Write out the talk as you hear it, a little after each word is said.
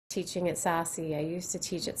teaching at Sassy. I used to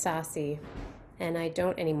teach at Sassy, and I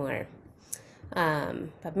don't anymore.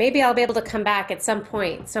 But maybe I'll be able to come back at some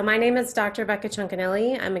point. So my name is Dr. Becca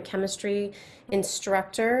Chuncanelli. I'm a chemistry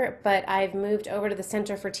instructor, but I've moved over to the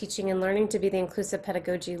Center for Teaching and Learning to be the inclusive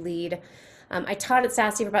pedagogy lead. I taught at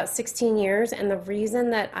Sassy for about 16 years, and the reason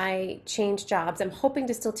that I changed jobs, I'm hoping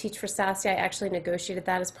to still teach for Sassy. I actually negotiated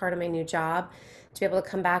that as part of my new job to be able to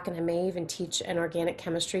come back, and I may even teach an organic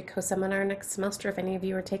chemistry co-seminar next semester if any of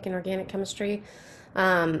you are taking organic chemistry.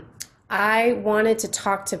 Um, I wanted to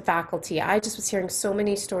talk to faculty. I just was hearing so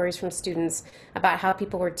many stories from students about how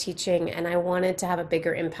people were teaching, and I wanted to have a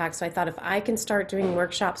bigger impact. So I thought if I can start doing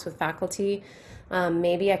workshops with faculty,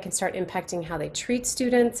 maybe I can start impacting how they treat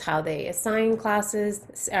students, how they assign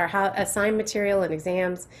classes, or how assign material and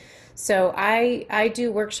exams. So I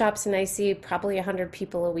do workshops and I see probably 100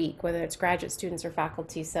 people a week, whether it's graduate students or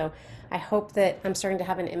faculty. So I hope that I'm starting to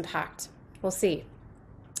have an impact. We'll see.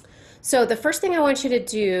 So the first thing I want you to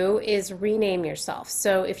do is rename yourself.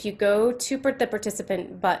 So if you go to the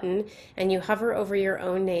participant button and you hover over your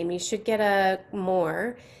own name, you should get a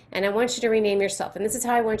more. And I want you to rename yourself. And this is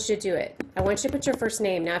how I want you to do it. I want you to put your first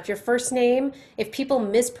name. Now, if your first name, if people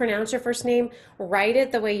mispronounce your first name, write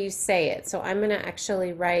it the way you say it. So I'm going to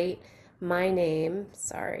actually write my name.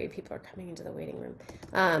 Sorry, people are coming into the waiting room.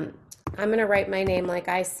 I'm going to write my name like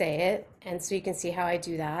I say it, and so you can see how I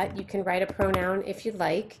do that. You can write a pronoun if you'd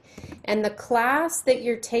like. And the class that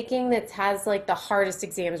you're taking that has like the hardest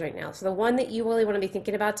exams right now, so the one that you really want to be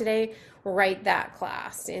thinking about today, write that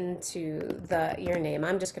class into your name.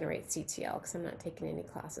 I'm just going to write CTL because I'm not taking any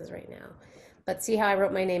classes right now. But see how I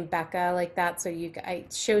wrote my name Becca like that, so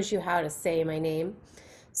it shows you how to say my name.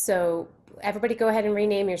 So everybody go ahead and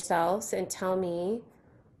rename yourselves and tell me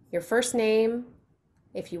your first name.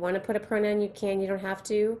 If you want to put a pronoun, you can, you don't have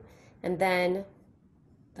to. And then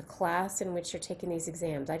the class in which you're taking these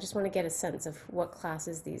exams. I just want to get a sense of what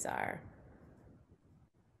classes these are.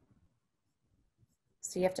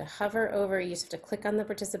 So you have to hover over, you just have to click on the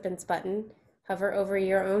participants button, hover over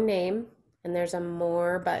your own name, and there's a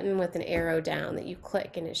more button with an arrow down that you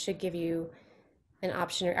click, and it should give you an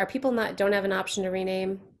option. Are people don't have an option to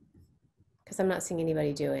rename? Because I'm not seeing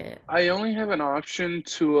anybody doing it. I only have an option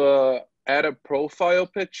to add a profile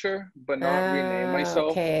picture, but not rename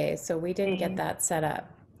myself. Okay, so we didn't get that set up.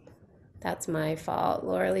 That's my fault.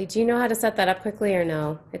 Laura Lee, do you know how to set that up quickly or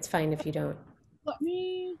no? It's fine if you don't. Let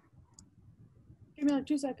me, give me like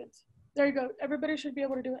 2 seconds. There you go. Everybody should be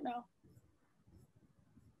able to do it now.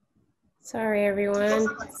 Sorry, everyone.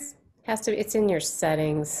 It's in your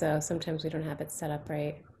settings, so sometimes we don't have it set up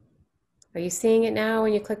right. Are you seeing it now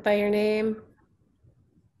when you click by your name?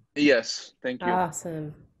 Yes, thank you.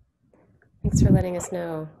 Awesome. Thanks for letting us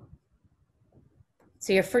know.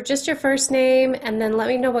 So just your first name, and then let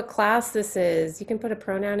me know what class this is. You can put a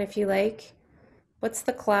pronoun if you like. What's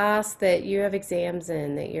the class that you have exams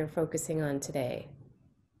in that you're focusing on today?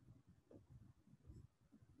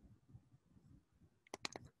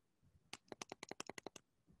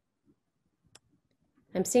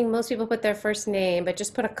 I'm seeing most people put their first name, but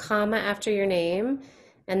just put a comma after your name.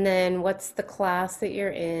 And then what's the class that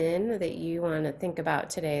you're in that you want to think about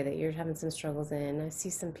today that you're having some struggles in? I see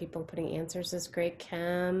some people putting answers as great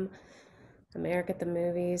chem, America at the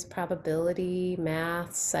movies, probability,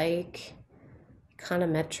 math, psych,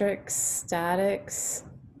 econometrics, statics,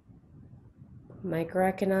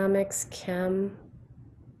 microeconomics, chem,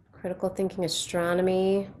 critical thinking,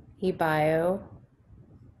 astronomy, e-bio.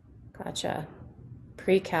 Gotcha.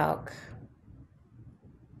 Pre-calc,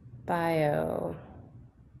 bio,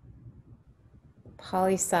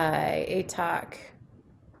 poli-sci, ATOC,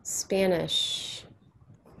 Spanish.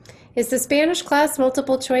 Is the Spanish class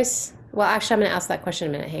multiple choice? Well, actually, I'm going to ask that question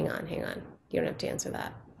in a minute. Hang on. You don't have to answer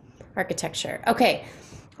that. Architecture. Okay,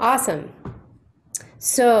 awesome.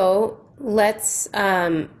 So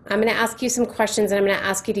I'm going to ask you some questions, and I'm going to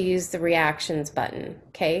ask you to use the reactions button,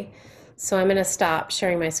 okay? So I'm going to stop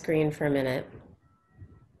sharing my screen for a minute.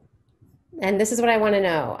 And this is what I want to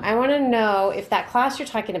know. I want to know if that class you're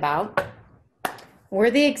talking about, were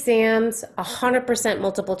the exams 100%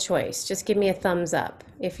 multiple choice? Just give me a thumbs up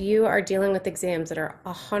if you are dealing with exams that are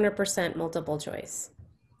 100% multiple choice.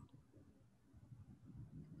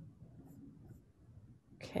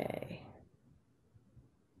 Okay.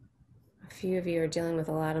 A few of you are dealing with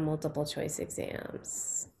a lot of multiple choice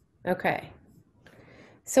exams. Okay.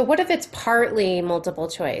 So what if it's partly multiple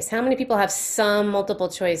choice? How many people have some multiple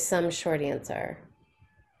choice, some short answer?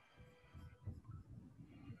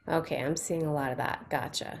 Okay, I'm seeing a lot of that.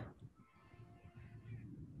 Gotcha.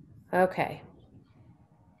 Okay.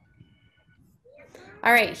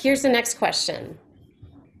 All right, here's the next question.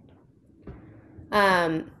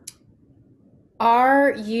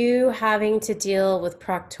 Are you having to deal with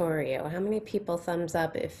Proctorio? How many people thumbs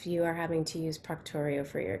up if you are having to use Proctorio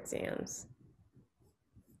for your exams?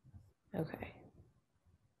 Okay.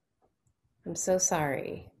 I'm so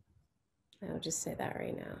sorry. I'll just say that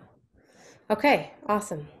right now. Okay,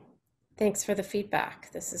 awesome. Thanks for the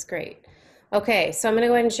feedback. This is great. Okay, so I'm going to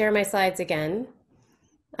go ahead and share my slides again.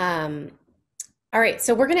 All right,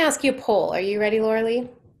 so we're going to ask you a poll. Are you ready, Laura Lee?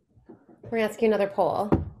 We're going to ask you another poll.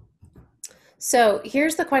 So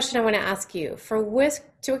here's the question I want to ask you. For which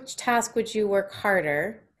task would you work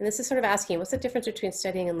harder? And this is sort of asking, what's the difference between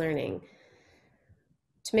studying and learning?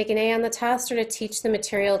 To make an A on the test or to teach the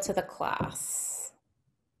material to the class?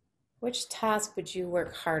 Which task would you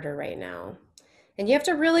work harder right now? And you have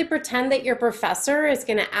to really pretend that your professor is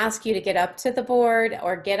going to ask you to get up to the board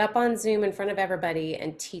or get up on Zoom in front of everybody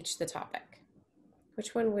and teach the topic.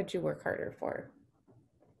 Which one would you work harder for?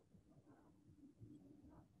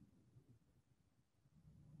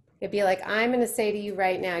 It'd be like, I'm going to say to you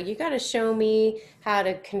right now, you got to show me how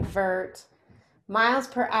to convert miles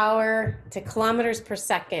per hour to kilometers per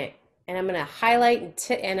second. And I'm going to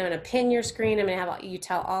highlight and I'm going to pin your screen. I'm going to have you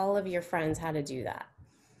tell all of your friends how to do that.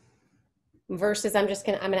 Versus I'm going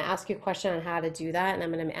to ask you a question on how to do that, and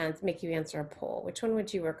I'm going to make you answer a poll. Which one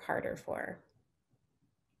would you work harder for?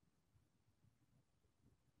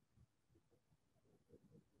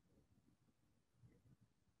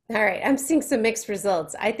 All right, I'm seeing some mixed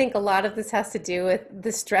results. I think a lot of this has to do with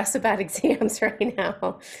the stress about exams right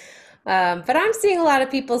now. But I'm seeing a lot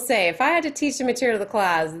of people say, if I had to teach the material to the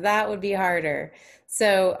class, that would be harder.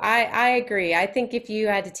 So I agree. I think if you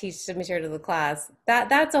had to teach the material to the class,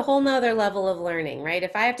 that's a whole nother level of learning, right?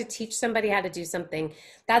 If I have to teach somebody how to do something,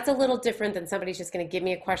 that's a little different than somebody's just going to give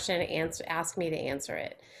me a question and ask me to answer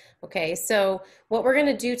it. Okay, so what we're going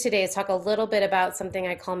to do today is talk a little bit about something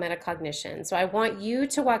I call metacognition. So I want you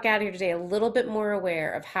to walk out here today a little bit more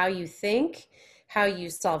aware of how you think, how you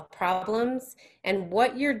solve problems, and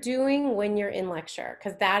what you're doing when you're in lecture,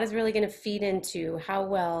 because that is really going to feed into how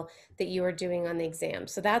well that you are doing on the exam.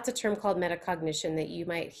 So that's a term called metacognition that you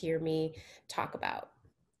might hear me talk about.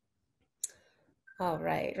 All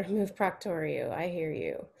right, remove Proctorio, I hear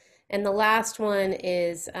you. And the last one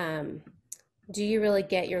is, do you really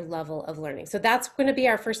get your level of learning? So that's going to be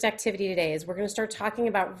our first activity today, is we're going to start talking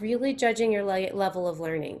about really judging your level of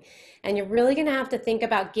learning. And you're really going to have to think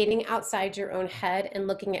about getting outside your own head and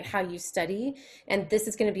looking at how you study. And this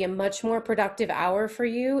is going to be a much more productive hour for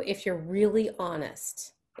you if you're really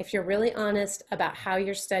honest. If you're really honest about how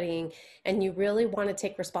you're studying and you really want to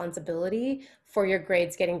take responsibility for your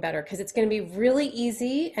grades getting better, because it's going to be really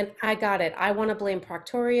easy. And I got it. I want to blame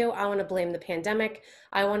Proctorio. I want to blame the pandemic.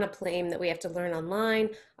 I want to blame that we have to learn online.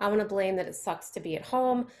 I want to blame that it sucks to be at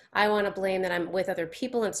home. I want to blame that I'm with other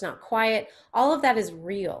people and it's not quiet. All of that is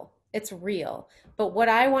real. It's real. But what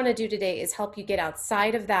I want to do today is help you get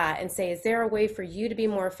outside of that and say, is there a way for you to be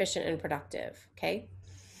more efficient and productive? Okay.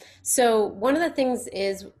 So one of the things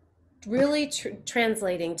is really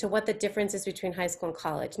translating to what the difference is between high school and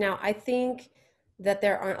college. Now, I think that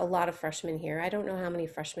there aren't a lot of freshmen here. I don't know how many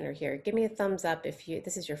freshmen are here. Give me a thumbs up if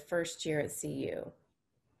this is your first year at CU.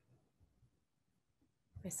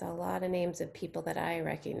 I saw a lot of names of people that I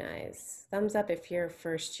recognize. Thumbs up if you're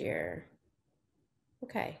first year.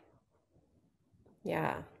 Okay.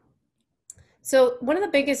 Yeah. So one of the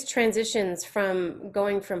biggest transitions from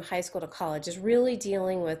going from high school to college is really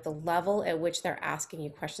dealing with the level at which they're asking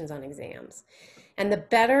you questions on exams. And the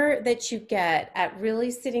better that you get at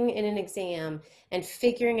really sitting in an exam and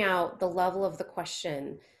figuring out the level of the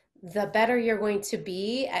question, the better you're going to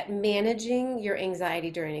be at managing your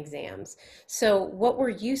anxiety during exams. So what we're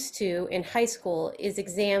used to in high school is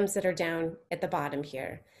exams that are down at the bottom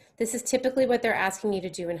here. This is typically what they're asking you to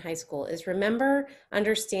do in high school, is remember,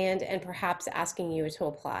 understand, and perhaps asking you to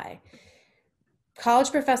apply.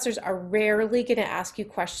 College professors are rarely going to ask you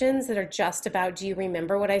questions that are just about, do you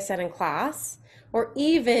remember what I said in class? Or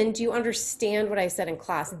even, do you understand what I said in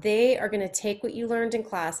class? They are going to take what you learned in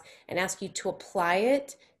class and ask you to apply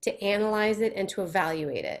it, to analyze it, and to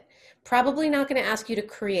evaluate it. Probably not going to ask you to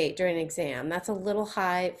create during an exam. That's a little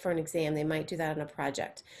high for an exam. They might do that on a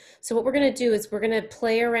project. So what we're going to do is we're going to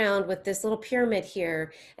play around with this little pyramid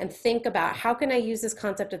here and think about, how can I use this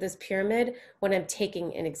concept of this pyramid when I'm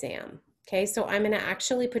taking an exam? Okay, so I'm going to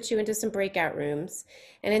actually put you into some breakout rooms.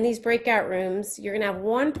 And in these breakout rooms, you're going to have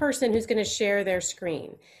one person who's going to share their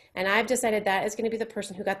screen. And I've decided that is going to be the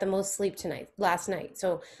person who got the most sleep last night.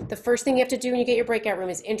 So the first thing you have to do when you get your breakout room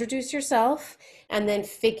is introduce yourself and then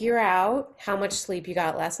figure out how much sleep you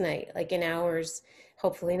got last night, like in hours,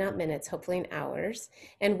 hopefully not minutes, hopefully in hours.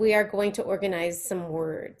 And we are going to organize some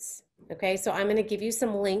words. Okay, so I'm going to give you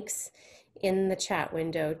some links in the chat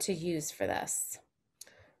window to use for this.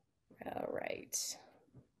 All right.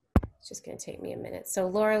 It's just going to take me a minute. So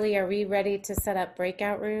Laura Lee, are we ready to set up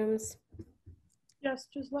breakout rooms? Yes,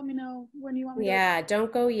 just let me know when you want me to. Yeah,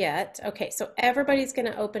 don't go yet. Okay, so everybody's going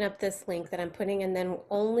to open up this link that I'm putting, and then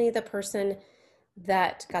only the person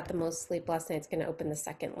that got the most sleep last night is going to open the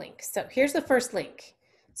second link. So here's the first link.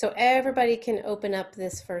 So everybody can open up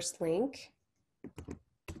this first link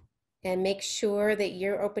and make sure that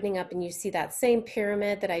you're opening up and you see that same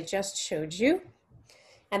pyramid that I just showed you.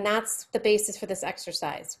 And that's the basis for this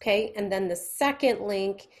exercise, okay? And then the second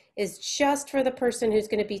link is just for the person who's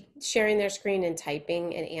going to be sharing their screen and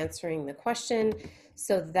typing and answering the question.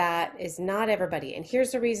 So that is not everybody. And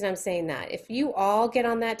here's the reason I'm saying that. If you all get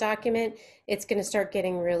on that document, it's going to start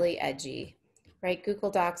getting really edgy, right? Google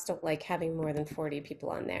Docs don't like having more than 40 people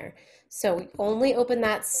on there. So only open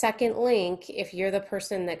that second link if you're the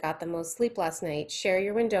person that got the most sleep last night. Share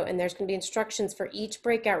your window, and there's going to be instructions for each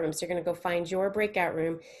breakout room. So you're going to go find your breakout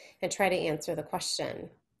room and try to answer the question.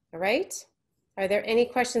 All right? Are there any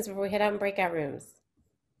questions before we head out in breakout rooms?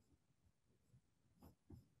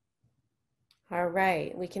 All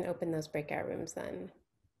right, we can open those breakout rooms then.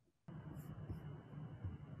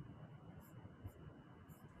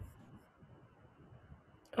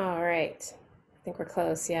 All right, I think we're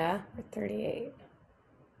close, yeah? We're 38.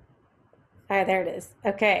 All right, there it is.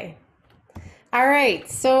 Okay. All right,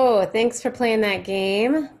 so thanks for playing that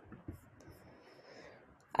game.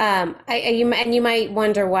 You might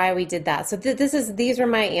wonder why we did that. So these were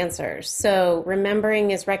my answers. So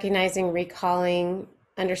remembering is recognizing, recalling.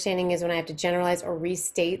 Understanding is when I have to generalize or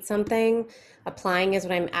restate something. Applying is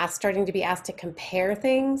when I'm starting to be asked to compare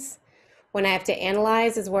things. When I have to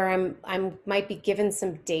analyze is where I might be given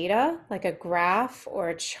some data, like a graph or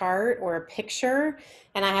a chart or a picture,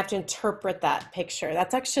 and I have to interpret that picture.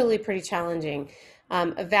 That's actually pretty challenging.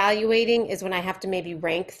 Evaluating is when I have to maybe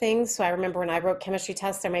rank things. So I remember when I wrote chemistry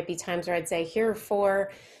tests, there might be times where I'd say, here are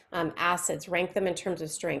 4 acids, rank them in terms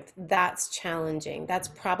of strength. That's challenging. That's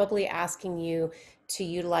probably asking you to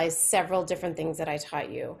utilize several different things that I taught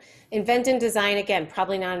you. Invent and design, again,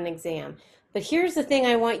 probably not an exam. But here's the thing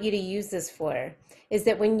I want you to use this for, is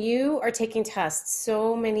that when you are taking tests,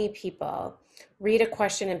 so many people read a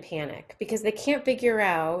question and panic because they can't figure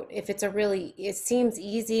out if it's it seems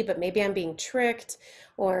easy, but maybe I'm being tricked,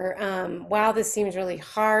 or wow, this seems really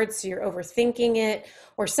hard, so you're overthinking it.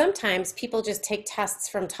 Or sometimes people just take tests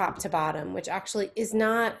from top to bottom, which actually is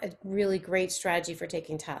not a really great strategy for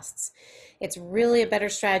taking tests. It's really a better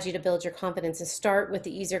strategy to build your confidence and start with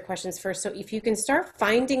the easier questions first. So if you can start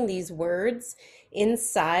finding these words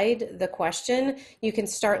inside the question, you can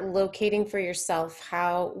start locating for yourself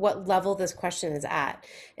what level this question is at.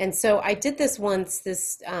 And so I did this once,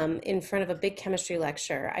 in front of a big chemistry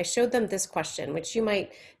lecture. I showed them this question, which you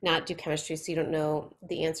might not do chemistry, so you don't know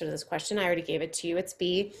the answer to this question. I already gave it to you. It's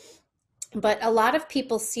B. But a lot of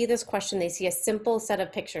people see this question, they see a simple set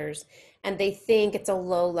of pictures, and they think it's a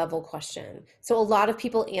low-level question. So a lot of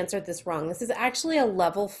people answered this wrong. This is actually a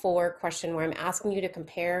level 4 question where I'm asking you to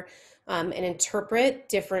compare and interpret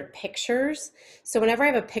different pictures. So whenever I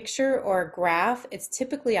have a picture or a graph, it's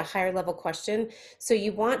typically a higher level question. So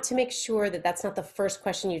you want to make sure that that's not the first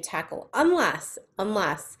question you tackle, unless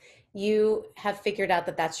you have figured out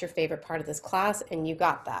that that's your favorite part of this class and you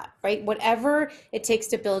got that, right? Whatever it takes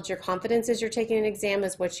to build your confidence as you're taking an exam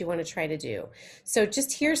is what you want to try to do. So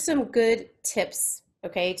just here's some good tips,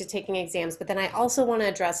 okay, to taking exams, but then I also want to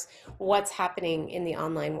address what's happening in the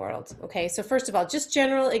online world, okay? So first of all, just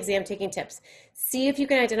general exam taking tips. See if you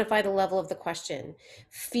can identify the level of the question.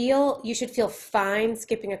 You should feel fine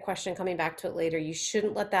skipping a question, coming back to it later. You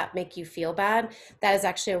shouldn't let that make you feel bad. That is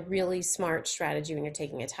actually a really smart strategy when you're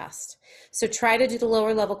taking a test. So try to do the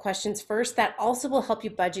lower level questions first. That also will help you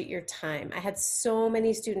budget your time. I had so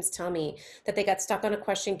many students tell me that they got stuck on a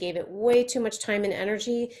question, gave it way too much time and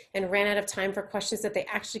energy, and ran out of time for questions that they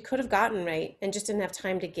actually could have gotten right and just didn't have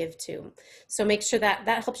time to give to. So make sure that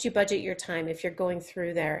helps you budget your time if you're going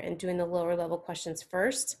through there and doing the lower level questions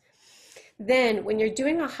first. Then when you're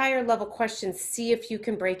doing a higher level question, see if you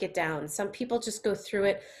can break it down. Some people just go through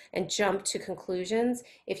it and jump to conclusions.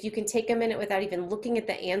 If you can take a minute without even looking at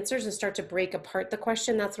the answers and start to break apart the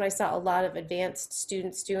question, that's what I saw a lot of advanced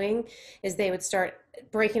students doing, is they would start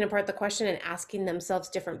breaking apart the question and asking themselves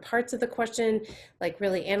different parts of the question, like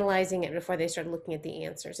really analyzing it before they started looking at the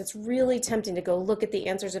answers. It's really tempting to go look at the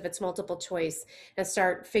answers if it's multiple choice and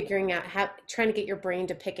start figuring out trying to get your brain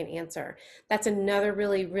to pick an answer. That's another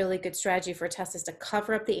really, really good strategy for a test, is to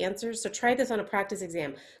cover up the answers. So try this on a practice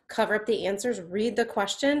exam. Cover up the answers, read the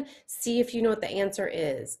question, see if you know what the answer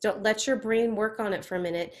is. Don't let your brain work on it for a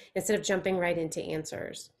minute instead of jumping right into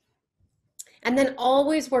answers. And then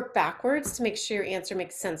always work backwards to make sure your answer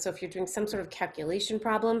makes sense. So if you're doing some sort of calculation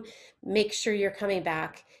problem, make sure you're coming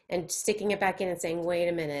back and sticking it back in and saying, wait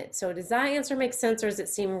a minute. So does that answer make sense, or does it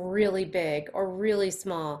seem really big or really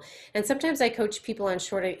small? And sometimes I coach people on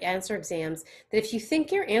short answer exams that if you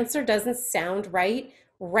think your answer doesn't sound right,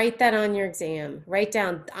 write that on your exam. Write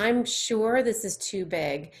down, I'm sure this is too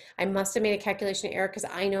big. I must have made a calculation error because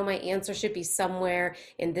I know my answer should be somewhere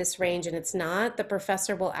in this range and it's not. The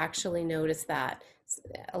professor will actually notice that.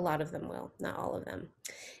 A lot of them will, not all of them.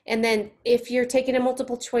 And then if you're taking a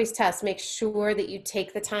multiple choice test, make sure that you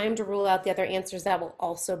take the time to rule out the other answers. That will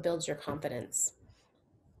also build your confidence.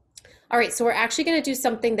 All right, so we're actually going to do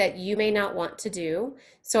something that you may not want to do.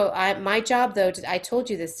 So my job, though, I told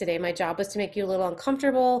you this today, my job was to make you a little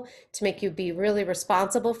uncomfortable, to make you be really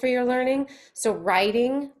responsible for your learning. So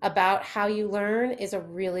writing about how you learn is a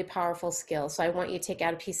really powerful skill. So I want you to take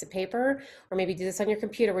out a piece of paper, or maybe do this on your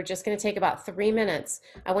computer. We're just going to take about 3 minutes.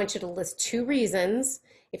 I want you to list 2 reasons,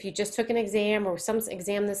 if you just took an exam or some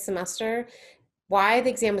exam this semester, why the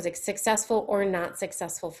exam was successful or not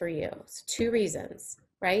successful for you. So 2 reasons,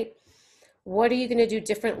 right? What are you going to do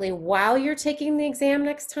differently while you're taking the exam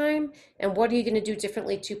next time? And what are you going to do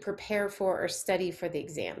differently to prepare for or study for the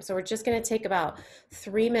exam? So we're just going to take about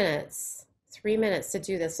 3 minutes, 3 minutes to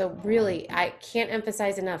do this. So really, I can't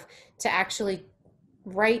emphasize enough to actually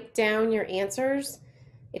write down your answers.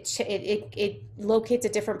 It locates a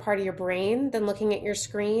different part of your brain than looking at your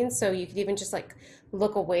screen. So you could even just like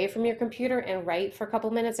look away from your computer and write for a couple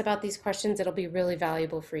minutes about these questions. It'll be really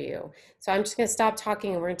valuable for you. So I'm just going to stop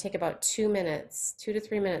talking and we're going to take about 2 minutes, 2 to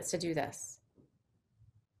 3 minutes to do this.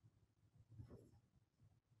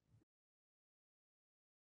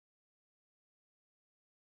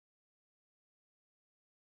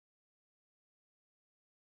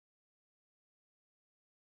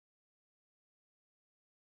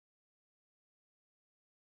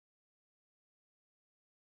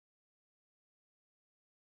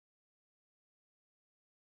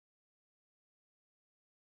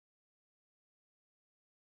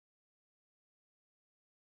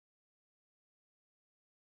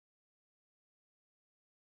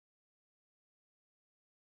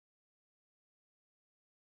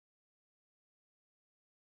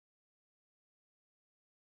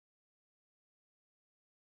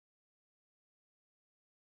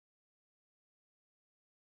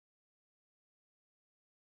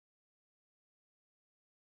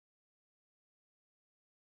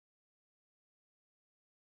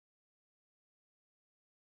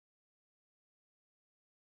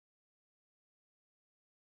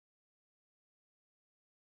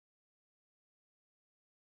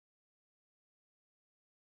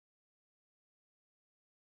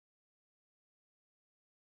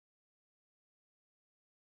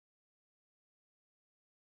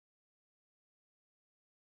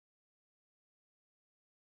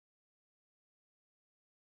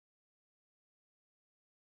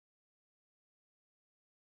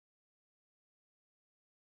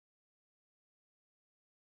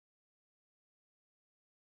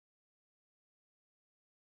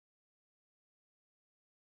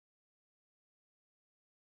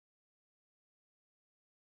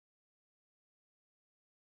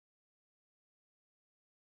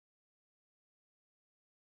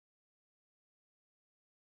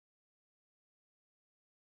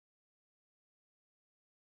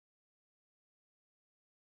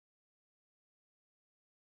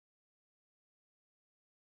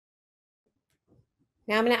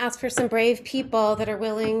 Now I'm going to ask for some brave people that are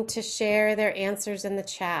willing to share their answers in the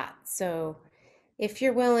chat. So if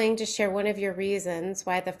you're willing to share one of your reasons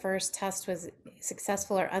why the first test was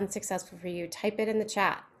successful or unsuccessful for you, type it in the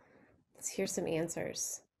chat. Let's hear some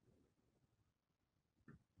answers.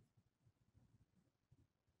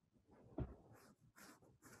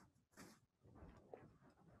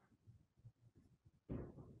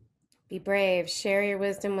 Be brave, share your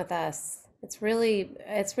wisdom with us. It's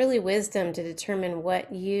really wisdom to determine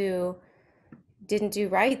what you didn't do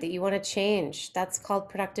right that you want to change. That's called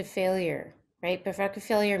productive failure, right? Productive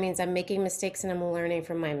failure means I'm making mistakes and I'm learning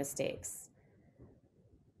from my mistakes.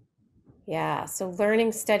 Yeah, so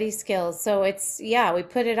learning study skills. So it's, yeah, we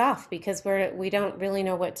put it off because we don't really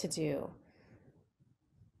know what to do.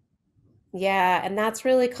 Yeah, and that's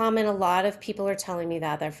really common. A lot of people are telling me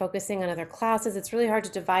that they're focusing on other classes. It's really hard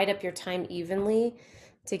to divide up your time evenly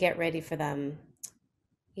to get ready for them.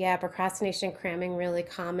 Yeah, procrastination, cramming, really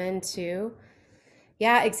common too.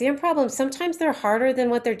 Yeah, exam problems, sometimes they're harder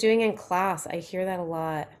than what they're doing in class. I hear that a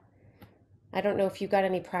lot. I don't know if you got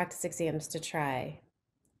any practice exams to try.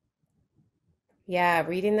 Yeah,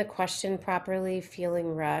 reading the question properly,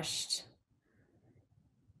 feeling rushed.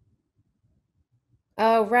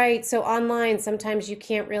 Oh, right. So online, sometimes you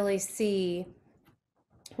can't really see,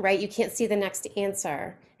 right? You can't see the next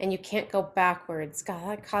answer and you can't go backwards. God,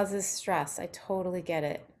 that causes stress. I totally get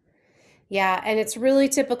it. Yeah, and it's really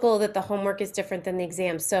typical that the homework is different than the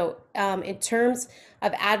exam. So, in terms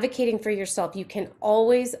of advocating for yourself, you can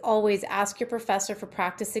always, always ask your professor for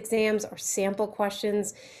practice exams or sample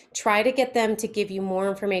questions. Try to get them to give you more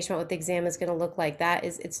information about what the exam is going to look like.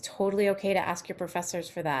 It's totally okay to ask your professors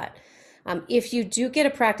for that. If you do get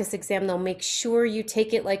a practice exam, though, make sure you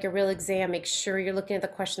take it like a real exam. Make sure you're looking at the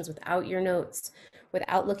questions without your notes,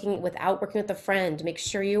 without working with a friend. Make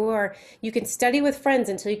sure you can study with friends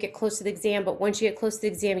until you get close to the exam, but once you get close to the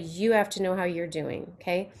exam, you have to know how you're doing,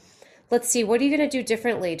 okay? Let's see, what are you going to do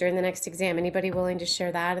differently during the next exam? Anybody willing to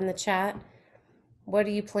share that in the chat? What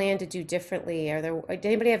do you plan to do differently? Did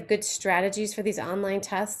anybody have good strategies for these online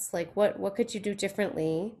tests? Like what could you do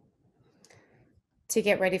differently to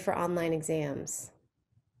get ready for online exams?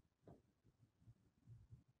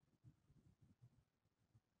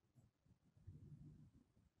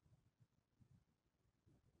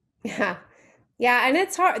 Yeah. Yeah, and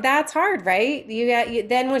it's hard. That's hard, right?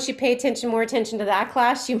 Then once you pay more attention to that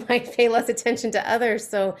class, you might pay less attention to others.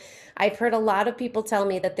 So I've heard a lot of people tell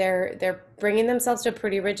me that they're bringing themselves to a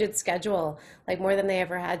pretty rigid schedule, like more than they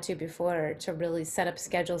ever had to before, to really set up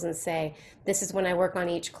schedules and say, this is when I work on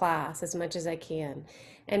each class as much as I can.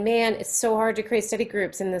 And man, it's so hard to create study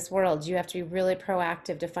groups in this world. You have to be really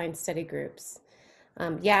proactive to find study groups.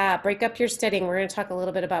 Yeah, break up your studying. We're going to talk a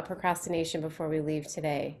little bit about procrastination before we leave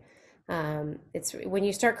today. It's when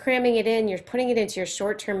you start cramming it in, you're putting it into your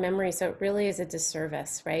short-term memory, so it really is a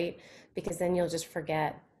disservice, right? Because then you'll just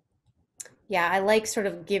forget. Yeah, I like sort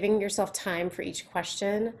of giving yourself time for each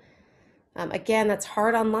question. Again, that's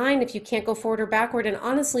hard online if you can't go forward or backward. And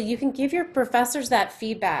honestly, you can give your professors that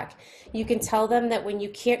feedback. You can tell them that when you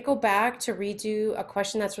can't go back to redo a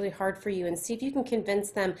question that's really hard for you, and see if you can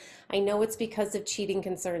convince them. I know it's because of cheating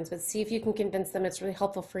concerns, but see if you can convince them it's really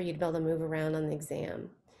helpful for you to be able to move around on the exam.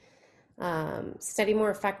 Study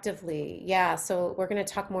more effectively. Yeah, so we're going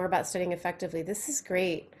to talk more about studying effectively. This is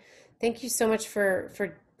great. Thank you so much for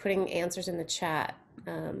putting answers in the chat.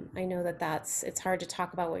 I know it's hard to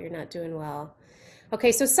talk about what you're not doing well.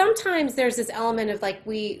 Okay, so sometimes there's this element of like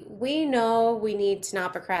we know we need to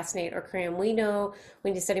not procrastinate or cram. We know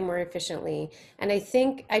we need to study more efficiently. And I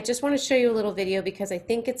think I just want to show you a little video because I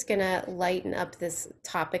think it's going to lighten up this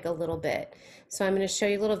topic a little bit. So I'm going to show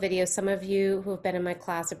you a little video. Some of you who have been in my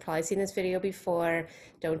class have probably seen this video before.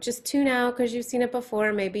 Don't just tune out because you've seen it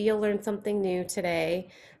before. Maybe you'll learn something new today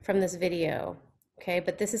from this video. Okay,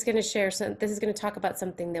 but this is going to talk about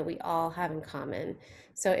something that we all have in common.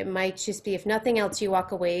 So it might just be, if nothing else, you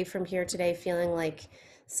walk away from here today feeling like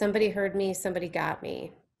somebody heard me, somebody got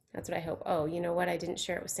me. That's what I hope. Oh, you know what? I didn't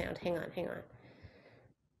share it with sound. Hang on. Get on.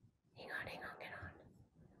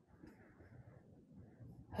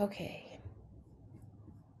 Okay.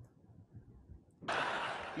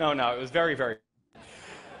 No, it was very, very.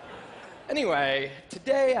 Anyway,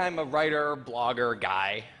 today I'm a writer, blogger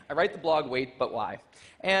guy. I write the blog Wait But Why.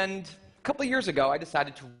 And a couple of years ago, I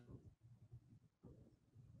decided to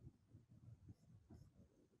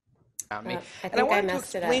me. I think I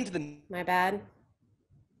messed it up. To My bad.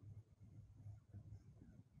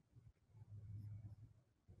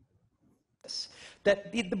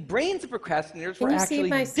 that the brains of procrastinators were actually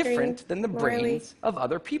different than the brains of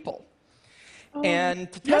other people. And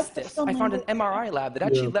to test this, I found an MRI lab that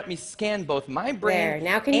actually let me scan both my brain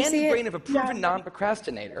and the brain of a proven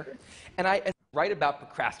non-procrastinator. And I write about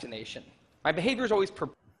procrastination. My behavior is always...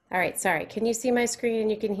 All right, sorry. Can you see my screen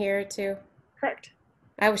and you can hear it too? Correct.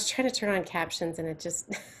 I was trying to turn on captions and it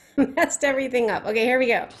just messed everything up. Okay, here we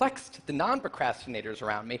go. Perplexed the non-procrastinators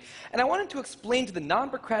around me. And I wanted to explain to the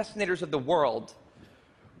non-procrastinators of the world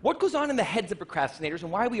what goes on in the heads of procrastinators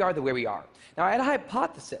and why we are the way we are. Now, I had a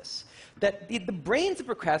hypothesis that the brains of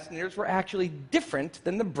procrastinators were actually different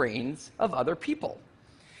than the brains of other people.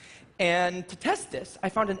 And to test this, I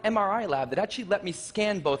found an MRI lab that actually let me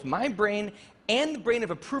scan both my brain and the brain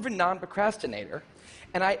of a proven non-procrastinator,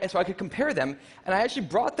 so I could compare them, and I actually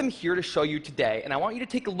brought them here to show you today, and I want you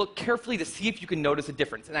to take a look carefully to see if you can notice a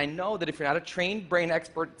difference. And I know that if you're not a trained brain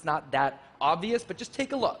expert, it's not that obvious, but just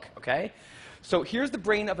take a look, okay? So here's the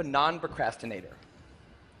brain of a non-procrastinator.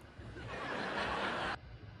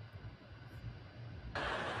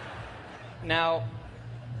 Now,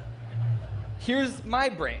 here's my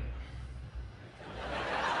brain.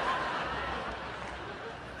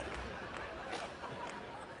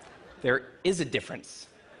 There is a difference.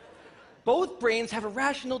 both brains have a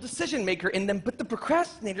rational decision maker in them, but the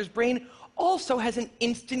procrastinator's brain also has an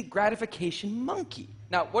instant gratification monkey.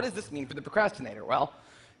 Now, what does this mean for the procrastinator? Well,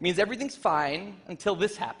 it means everything's fine until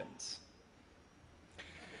this happens.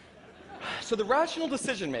 So the rational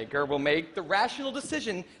decision maker will make the rational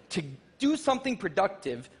decision to do something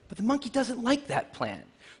productive, but the monkey doesn't like that plan.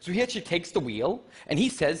 So he actually takes the wheel and he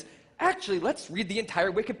says, actually, let's read the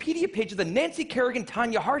entire Wikipedia page of the Nancy Kerrigan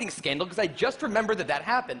Tanya Harding scandal, because I just remembered that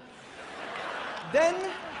happened. Then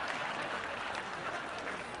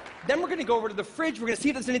we're going to go over to the fridge. We're going to see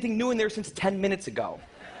if there's anything new in there since 10 minutes ago.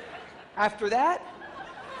 After that,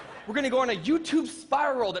 we're going to go on a YouTube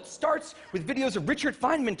spiral that starts with videos of Richard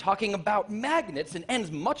Feynman talking about magnets and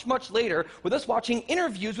ends much, much later with us watching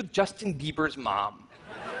interviews with Justin Bieber's mom.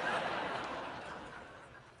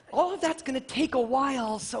 All of that's going to take a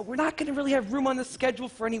while, so we're not going to really have room on the schedule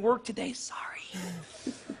for any work today. Sorry.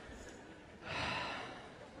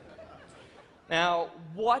 Now,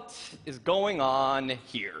 what is going on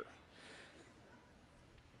here?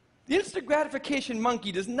 The instant gratification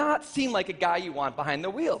monkey does not seem like a guy you want behind the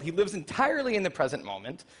wheel. He lives entirely in the present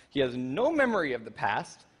moment. He has no memory of the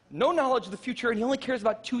past, no knowledge of the future, and he only cares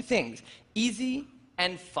about two things: easy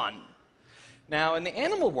and fun. Now, in the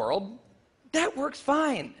animal world, that works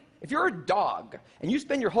fine. If you're a dog and you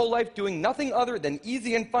spend your whole life doing nothing other than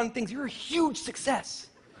easy and fun things, you're a huge success.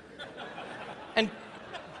 And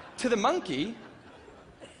to the monkey,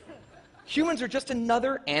 humans are just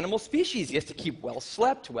another animal species he has to keep well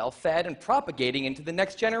slept, well fed, and propagating into the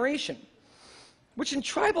next generation, which in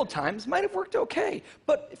tribal times might have worked okay.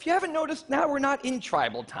 But if you haven't noticed, now we're not in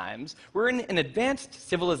tribal times. We're in an advanced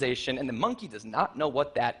civilization, and the monkey does not know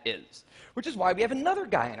what that is, which is why we have another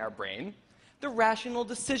guy in our brain, the rational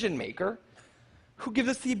decision maker, who gives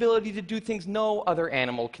us the ability to do things no other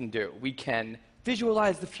animal can do. We can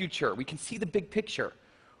visualize the future. We can see the big picture.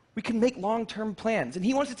 We can make long-term plans. And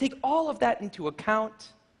he wants to take all of that into account.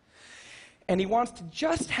 And he wants to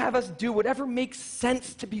just have us do whatever makes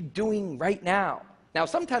sense to be doing right now. Now,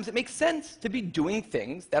 sometimes it makes sense to be doing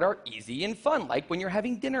things that are easy and fun, like when you're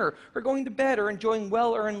having dinner or going to bed or enjoying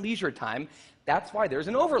well-earned leisure time. That's why there's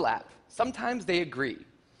an overlap. Sometimes they agree.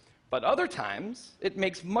 But other times, it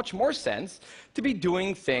makes much more sense to be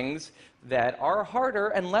doing things that are harder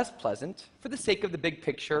and less pleasant for the sake of the big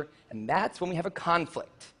picture, and that's when we have a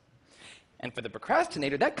conflict. And for the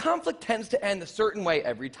procrastinator, that conflict tends to end a certain way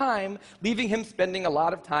every time, leaving him spending a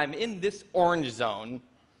lot of time in this orange zone,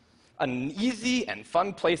 an easy and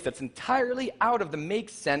fun place that's entirely out of the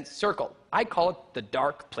makes sense circle. I call it the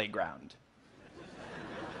dark playground.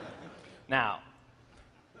 Now,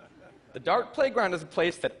 the dark playground is a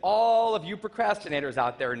place that all of you procrastinators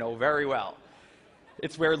out there know very well.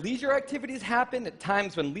 It's where leisure activities happen at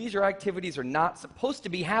times when leisure activities are not supposed to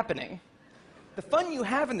be happening. The fun you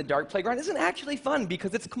have in the dark playground isn't actually fun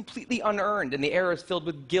because it's completely unearned, and the air is filled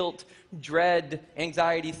with guilt, dread,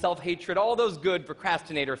 anxiety, self-hatred, all those good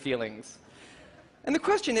procrastinator feelings. And the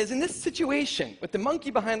question is, in this situation, with the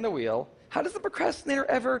monkey behind the wheel, how does the procrastinator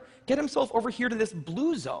ever get himself over here to this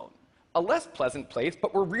blue zone? A less pleasant place,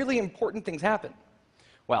 but where really important things happen.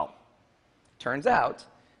 Well, turns out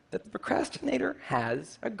that the procrastinator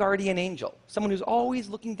has a guardian angel, someone who's always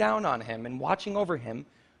looking down on him and watching over him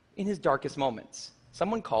in his darkest moments,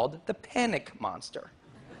 someone called the panic monster.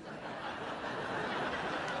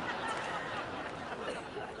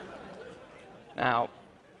 Now,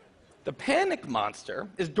 the panic monster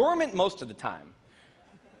is dormant most of the time,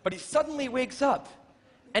 but he suddenly wakes up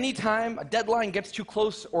anytime a deadline gets too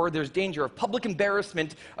close or there's danger of public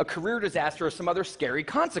embarrassment, a career disaster, or some other scary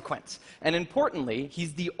consequence. And importantly,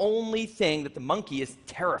 he's the only thing that the monkey is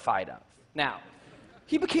terrified of. Now,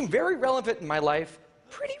 he became very relevant in my life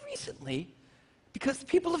pretty recently because the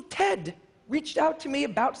people of TED reached out to me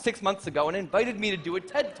about 6 months ago and invited me to do a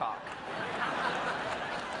TED Talk.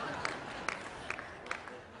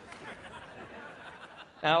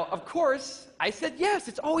 Now, of course, I said yes.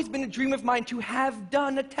 It's always been a dream of mine to have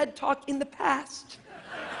done a TED Talk in the past.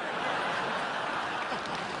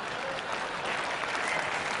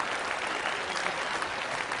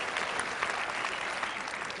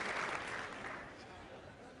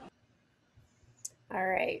 All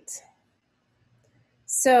right.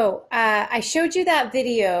 So I showed you that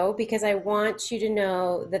video because I want you to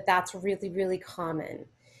know that that's really, really common.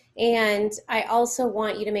 And I also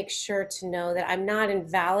want you to make sure to know that I'm not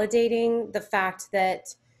invalidating the fact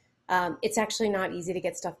that it's actually not easy to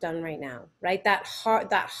get stuff done right now, right? That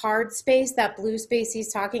hard space, that blue space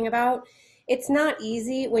he's talking about, it's not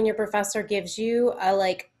easy when your professor gives you a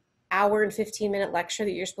hour and 15-minute lecture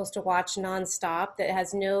that you're supposed to watch nonstop that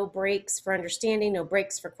has no breaks for understanding, no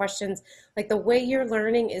breaks for questions. Like the way you're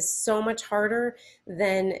learning is so much harder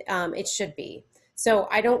than it should be. So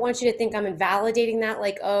I don't want you to think I'm invalidating that,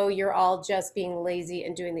 like, oh, you're all just being lazy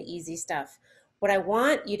and doing the easy stuff. What I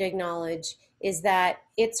want you to acknowledge is that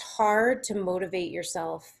it's hard to motivate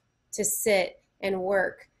yourself to sit and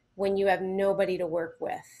work when you have nobody to work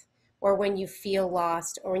with, or when you feel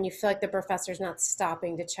lost, or when you feel like the professor's not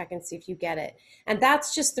stopping to check and see if you get it. And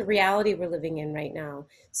that's just the reality we're living in right now.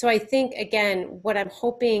 So I think, again, what I'm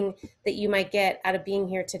hoping that you might get out of being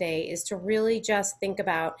here today is to really just think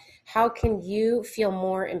about how can you feel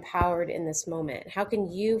more empowered in this moment? How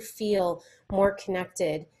can you feel more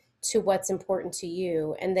connected to what's important to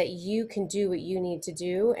you, and that you can do what you need to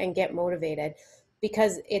do and get motivated?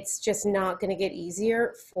 Because it's just not going to get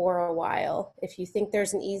easier for a while. If you think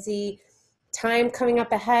there's an easy time coming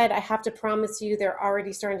up ahead, I have to promise you they're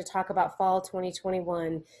already starting to talk about fall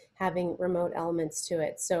 2021 having remote elements to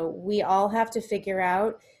it. So we all have to figure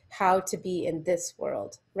out how to be in this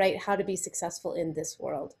world, right? How to be successful in this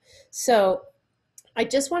world. So I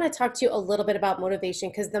just want to talk to you a little bit about motivation,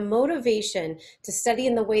 because the motivation to study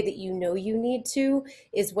in the way that you know you need to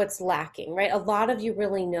is what's lacking, right? A lot of you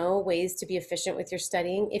really know ways to be efficient with your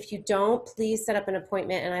studying. If you don't, please set up an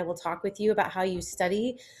appointment and I will talk with you about how you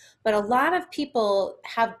study. But a lot of people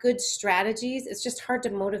have good strategies. It's just hard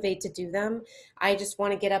to motivate to do them. I just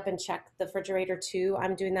want to get up and check the refrigerator too.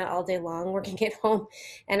 I'm doing that all day long working at home.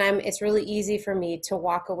 And it's really easy for me to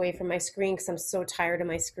walk away from my screen because I'm so tired of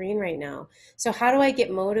my screen right now. So how do I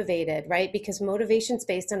get motivated, right? Because motivation's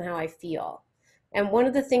based on how I feel. And one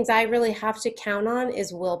of the things I really have to count on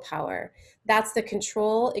is willpower. That's the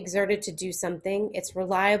control exerted to do something. It's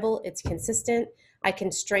reliable, it's consistent, I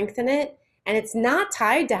can strengthen it, and it's not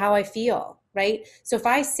tied to how I feel, right? So if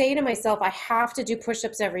I say to myself, I have to do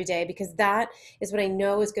push-ups every day because that is what I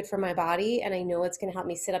know is good for my body, and I know it's going to help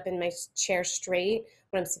me sit up in my chair straight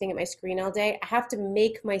when I'm sitting at my screen all day, I have to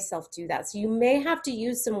make myself do that. So you may have to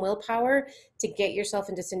use some willpower to get yourself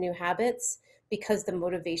into some new habits because the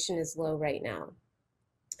motivation is low right now.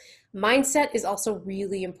 Mindset is also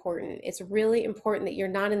really important. It's really important that you're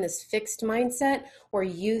not in this fixed mindset where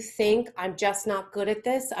you think, I'm just not good at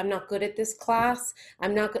this. I'm not good at this class.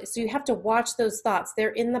 I'm not good. So you have to watch those thoughts.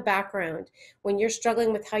 They're in the background. When you're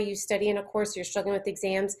struggling with how you study in a course, you're struggling with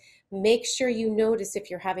exams, make sure you notice if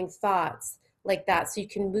you're having thoughts like that so you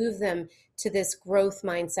can move them to this growth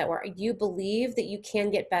mindset where you believe that you can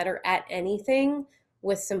get better at anything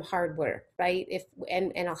with some hard work, right?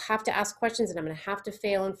 And I'll have to ask questions, and I'm going to have to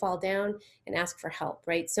fail and fall down and ask for help,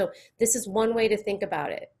 right? So this is one way to think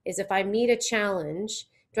about it, is if I meet a challenge,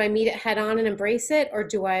 do I meet it head on and embrace it, or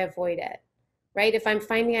do I avoid it, right? If I'm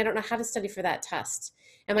finding I don't know how to study for that test,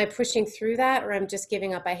 am I pushing through that, or I'm just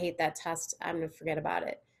giving up, I hate that test, I'm going to forget about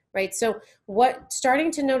it, right? So starting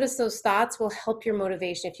to notice those thoughts will help your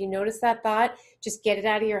motivation. If you notice that thought, just get it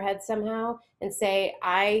out of your head somehow and say,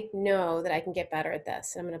 I know that I can get better at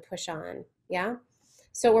this, and I'm going to push on. Yeah.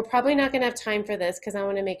 So we're probably not going to have time for this because I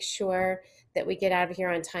want to make sure that we get out of here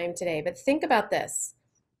on time today. But think about this.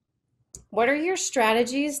 What are your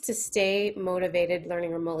strategies to stay motivated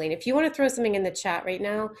learning remotely? And if you want to throw something in the chat right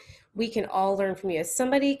now, we can all learn from you. Has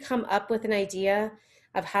somebody come up with an idea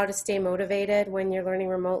of how to stay motivated when you're learning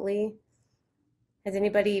remotely? Has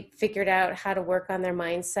anybody figured out how to work on their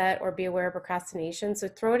mindset or be aware of procrastination? So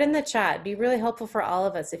throw it in the chat. It'd be really helpful for all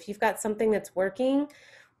of us. If you've got something that's working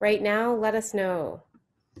right now, let us know.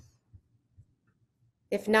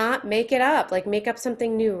 If not, make it up. Like, make up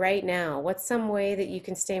something new right now. What's some way that you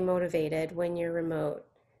can stay motivated when you're remote?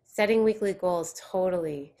 Setting weekly goals,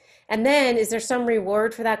 totally. And then, is there some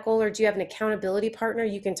reward for that goal, or do you have an accountability partner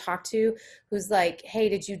you can talk to who's like, hey,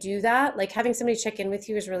 did you do that? Like, having somebody check in with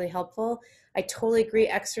you is really helpful. I totally agree.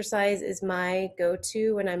 Exercise is my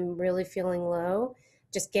go-to when I'm really feeling low.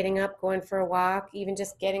 Just getting up, going for a walk, even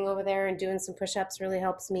just getting over there and doing some push-ups really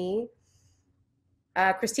helps me.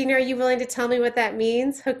 Christina, are you willing to tell me what that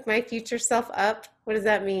means? Hook my future self up. What does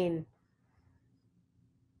that mean?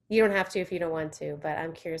 You don't have to if you don't want to, but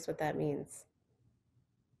I'm curious what that means.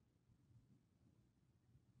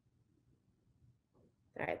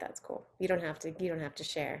 All right, that's cool. You don't have to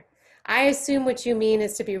share. I assume what you mean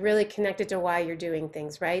is to be really connected to why you're doing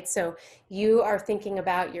things, right? So you are thinking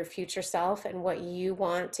about your future self and what you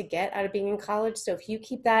want to get out of being in college. So if you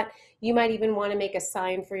keep that, you might even want to make a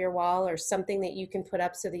sign for your wall or something that you can put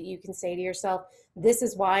up so that you can say to yourself, this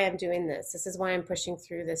is why I'm doing this. This is why I'm pushing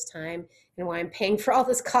through this time and why I'm paying for all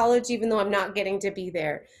this college, even though I'm not getting to be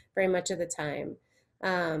there very much of the time.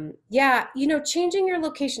 Yeah, you know, changing your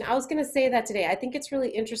location. I was going to say that today. I think it's really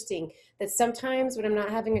interesting that sometimes when I'm not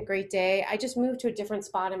having a great day, I just move to a different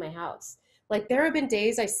spot in my house. Like there have been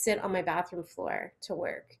days I sit on my bathroom floor to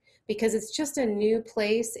work because it's just a new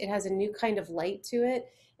place. It has a new kind of light to it,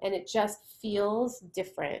 and it just feels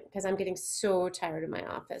different because I'm getting so tired of my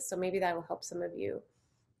office. So maybe that will help some of you.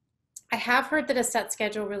 I have heard that a set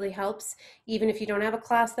schedule really helps, even if you don't have a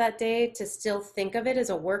class that day, to still think of it as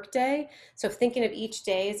a work day. So thinking of each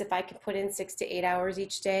day as if I can put in 6 to 8 hours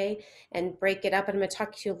each day and break it up. And I'm going to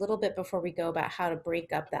talk to you a little bit before we go about how to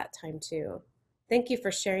break up that time too. Thank you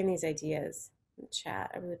for sharing these ideas in the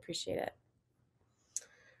chat. I really appreciate it.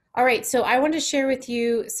 All right, so I want to share with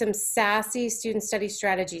you some SASE student study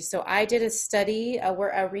strategies. So I did a study,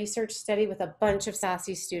 a research study with a bunch of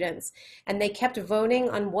SASE students, and they kept voting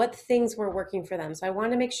on what things were working for them. So I wanted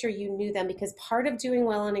to make sure you knew them because part of doing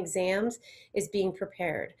well on exams is being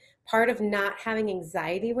prepared. Part of not having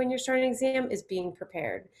anxiety when you're starting an exam is being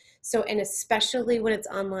prepared. So, and especially when it's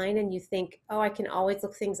online and you think, oh, I can always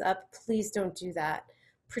look things up, please don't do that.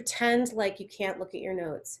 Pretend like you can't look at your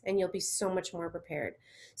notes and you'll be so much more prepared.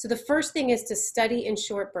 So the first thing is to study in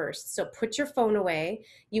short bursts. So put your phone away.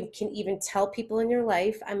 You can even tell people in your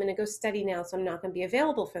life, I'm going to go study now, so I'm not going to be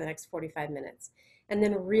available for the next 45 minutes. And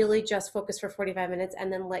then really just focus for 45 minutes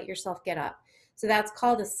and then let yourself get up. So that's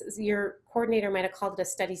called, your coordinator might have called it a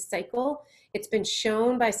study cycle. It's been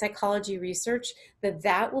shown by psychology research that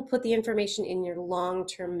that will put the information in your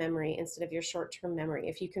long-term memory instead of your short-term memory.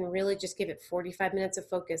 If you can really just give it 45 minutes of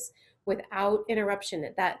focus without interruption,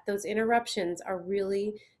 those interruptions are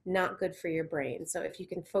really not good for your brain. So if you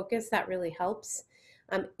can focus, that really helps.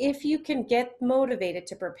 If you can get motivated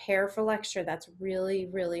to prepare for lecture, that's really,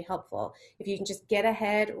 really helpful. If you can just get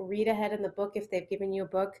ahead, read ahead in the book if they've given you a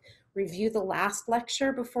book, review the last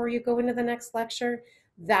lecture before you go into the next lecture,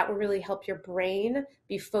 that will really help your brain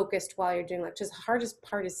be focused while you're doing lectures. The hardest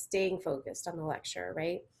part is staying focused on the lecture,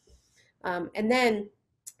 right? And then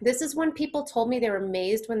this is when people told me they were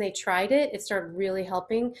amazed when they tried it. It started really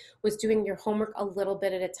helping, was doing your homework a little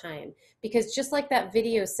bit at a time. Because just like that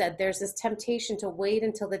video said, there's this temptation to wait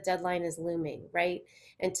until the deadline is looming, right?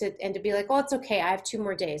 And to be like, oh, it's okay, I have 2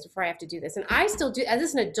 more days before I have to do this. And I still do,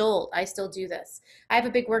 as an adult, I still do this. I have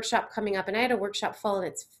a big workshop coming up, and I had a workshop fall on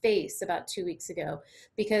its face about 2 weeks ago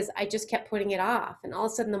because I just kept putting it off. And all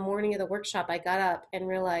of a sudden, the morning of the workshop, I got up and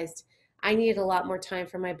realized I needed a lot more time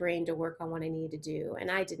for my brain to work on what I needed to do,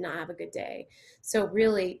 and I did not have a good day. So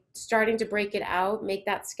really starting to break it out, make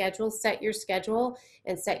that schedule, set your schedule,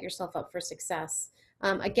 and set yourself up for success.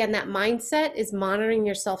 Again, that mindset is monitoring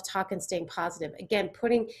your self-talk and staying positive. Again,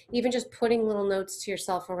 even just putting little notes to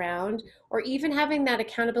yourself around, or even having that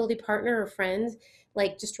accountability partner or friend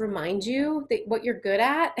like just remind you that what you're good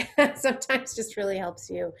at sometimes just really helps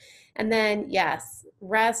you. And then yes,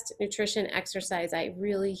 rest, nutrition, exercise. I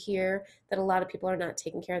really hear that a lot of people are not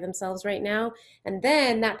taking care of themselves right now. And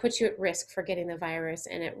then that puts you at risk for getting the virus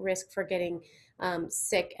and at risk for getting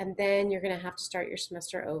sick. And then you're going to have to start your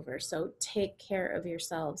semester over. So take care of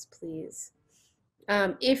yourselves, please.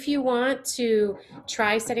 If you want to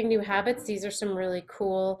try setting new habits, these are some really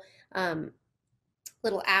cool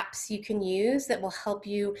little apps you can use that will help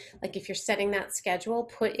you. Like if you're setting that schedule,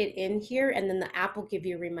 put it in here, and then the app will give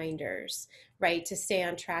you reminders, right, to stay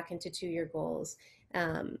on track and to do your goals.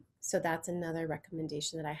 So that's another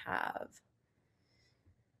recommendation that I have.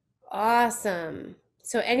 Awesome.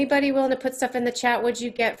 So anybody willing to put stuff in the chat? What'd you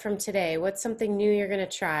get from today? What's something new you're going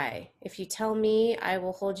to try? If you tell me, I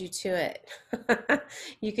will hold you to it.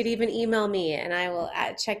 You could even email me and I will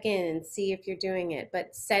check in and see if you're doing it.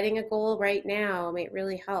 But setting a goal right now might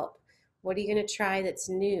really help. What are you going to try that's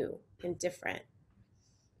new and different?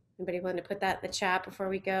 Anybody willing to put that in the chat before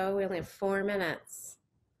we go? We only have 4 minutes.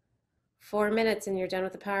 4 minutes and you're done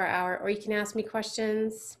with the power hour. Or you can ask me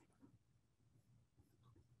questions.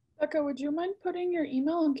 Becca, would you mind putting your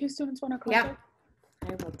email in case students want to contact? Yeah,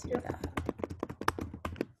 I will do that.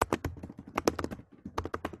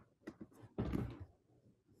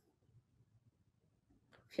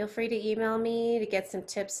 Feel free to email me to get some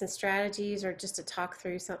tips and strategies or just to talk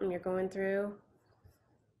through something you're going through.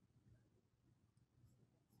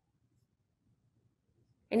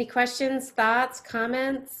 Any questions, thoughts,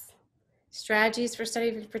 comments, strategies for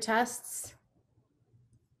studying for tests?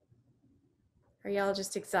 Are y'all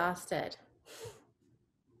just exhausted?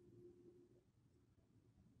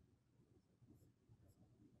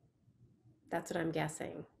 That's what I'm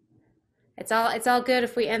guessing. It's all good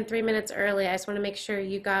if we end 3 minutes early. I just want to make sure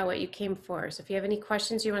you got what you came for. So if you have any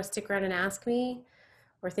questions you want to stick around and ask me,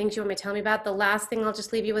 or things you want me to tell me about, the last thing I'll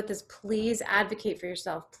just leave you with is please advocate for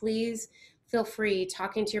yourself. Please feel free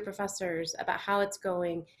talking to your professors about how it's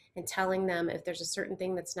going and telling them if there's a certain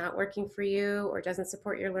thing that's not working for you or doesn't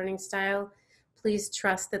support your learning style. Please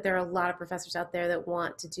trust that there are a lot of professors out there that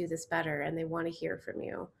want to do this better and they want to hear from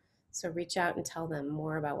you. So reach out and tell them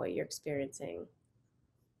more about what you're experiencing.